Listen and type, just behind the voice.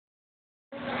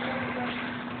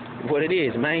what it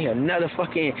is, man. Another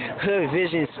fucking Hood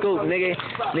Vision scoop, nigga.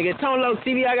 Nigga, TrealTalk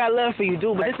TV, I got love for you,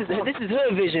 dude, but this is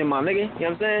Hood Vision, my nigga. You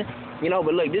know what I'm saying? You know,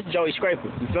 but look, this is Joey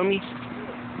Scraper. You feel me?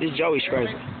 This is Joey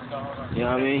Scraper. You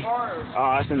know what I mean?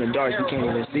 Oh, it's in the dark. You can't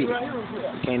even see it.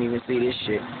 You can't even see this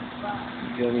shit.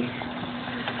 You feel me?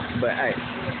 But hey,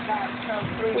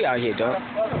 we out here, dog.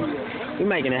 We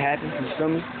making it happen. You feel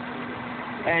me?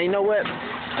 And you know what?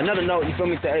 Another note, you feel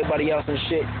me, to everybody else and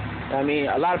shit. I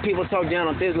mean, a lot of people talk down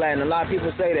on Thizz Latin. A lot of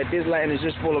people say that Thizz Latin is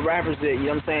just full of rappers that,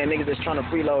 you know what I'm saying, niggas that's trying to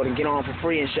freeload and get on for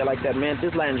free and shit like that. Man,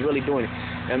 Thizz Latin's really doing it.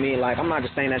 I mean, like, I'm not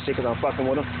just saying that shit because I'm fucking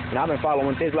with him. And I've been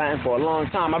following Thizz Latin for a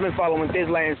long time. I've been following Thizz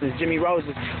Latin since Jimmy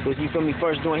Roses was, you feel me,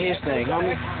 first doing his thing,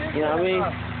 homie. You know what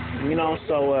I mean? You know,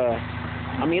 so,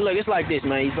 I mean, look, it's like this,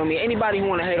 man. You feel me? Anybody who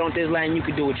want to hate on Thizz Latin, you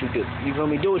can do what you do. You feel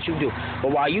me? Do what you do.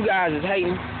 But while you guys is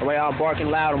hating, while y'all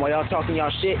barking loud, and while y'all talking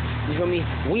y'all shit, you feel me?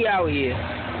 We out here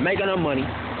making our money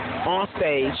on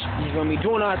stage, you feel me,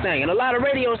 doing our thing. And a lot of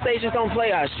radio stations don't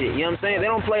play our shit, you know what I'm saying? They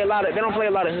don't play a lot of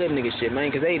hood nigga shit, man,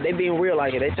 because they being real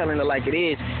like it. They telling it like it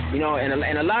is, you know, and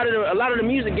a lot of the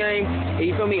music game,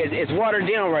 you feel me, it's watered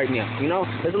down right now, you know?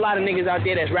 There's a lot of niggas out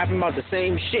there that's rapping about the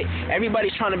same shit.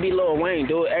 Everybody's trying to be Lil Wayne,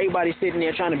 dude. Everybody's sitting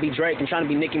there trying to be Drake and trying to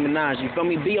be Nicki Minaj, you feel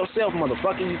me? Be yourself,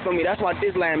 motherfucker, you feel me? That's why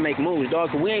Thizz Latin make moves,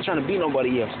 dog, because we ain't trying to be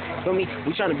nobody else, you feel me?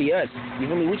 We trying to be us, you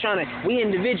feel me? We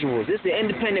individuals. This is the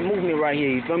independent movement right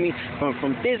here, you feel me?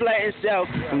 From Thizz Latin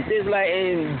South, from Thizz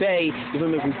Latin Bay, you feel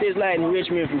me? From Thizz Latin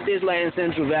Richmond, from Thizz Latin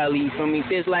Central Valley, you feel me?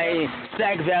 Thizz Latin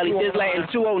Sac Valley, Thizz Latin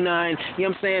 209, you know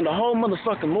what I'm saying? The whole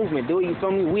motherfucking movement, dude, you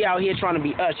feel me? We out here trying to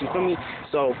be us, you feel me?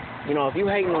 So, you know, if you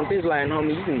hating on Thizz Latin,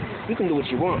 homie, you can do what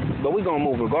you want, but we gonna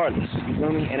move regardless, you feel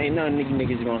me? And ain't nothing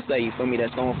niggas gonna say, you feel me,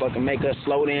 that's gonna fucking make us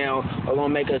slow down or gonna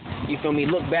make us, you feel me,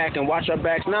 look back and watch our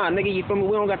backs. Nah, nigga, you feel me?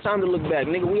 We don't got time to look back,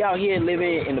 nigga. We out here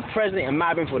living in the present and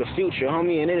mobbing for the future,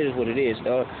 homie, and it is what it is,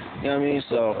 dog. You know what I mean?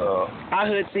 So, I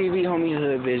Hood TV, homie,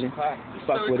 Hood Vision.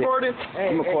 Fuck with it.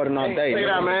 I'm recording all day. Check it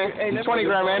out, man. 20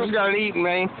 grand, man. Just gotta eat,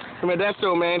 man. I mean, that's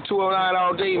so, man. 209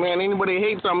 all day, man. Anybody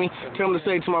hates on me, tell them to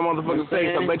say to my motherfucking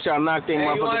face. I bet y'all knock their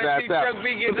motherfucking ass out.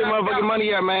 Put their motherfucking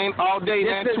money out, man. All day,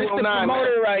 man. 209, this is the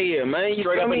promoter right here, man. You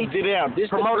straight up and did it out. This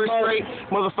promoter straight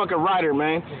motherfucking writer,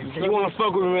 man. If you wanna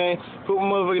fuck with me, man, put my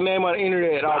motherfucking name on the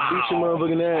internet. I'll beat your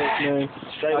motherfucking ass, man.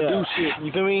 I do shit.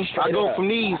 You feel me? I go from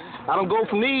these. I don't go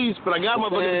from these, but I got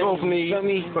motherfuckers to go from these.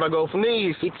 But I go from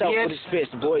these. He talk with his fist,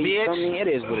 boy. You feel me? It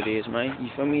is what it is, man. You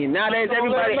feel me? Nowadays,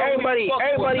 everybody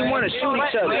want to shoot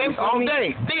each other. All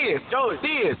day.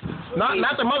 Thizz.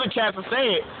 Not the mother cats that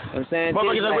say it. I'm saying,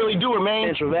 motherfuckers that really do it,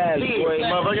 man. Central Valley, boy.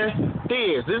 Motherfucker.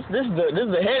 Thizz. This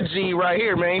is the head G right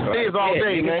here, man. Thizz all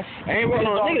day, man. Ain't rolling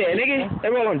on, look at that, nigga. They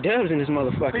roll on dubs in this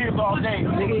motherfucker. Thizz all day.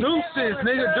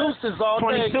 Deuces all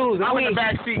day. 22s. I'm in the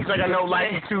back seat because I got no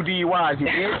license, 2 DUIs, you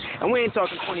bitch. And we ain't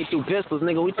talking 22 pistols,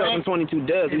 nigga. We talking 22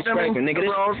 dubs. We scraping, nigga.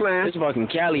 This fucking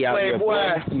Cali out here, boy.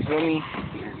 You feel me?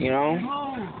 You know?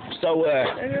 So, we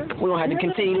gonna have to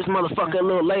continue this motherfucker a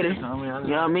little later. You know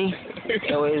what I mean?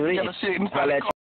 So,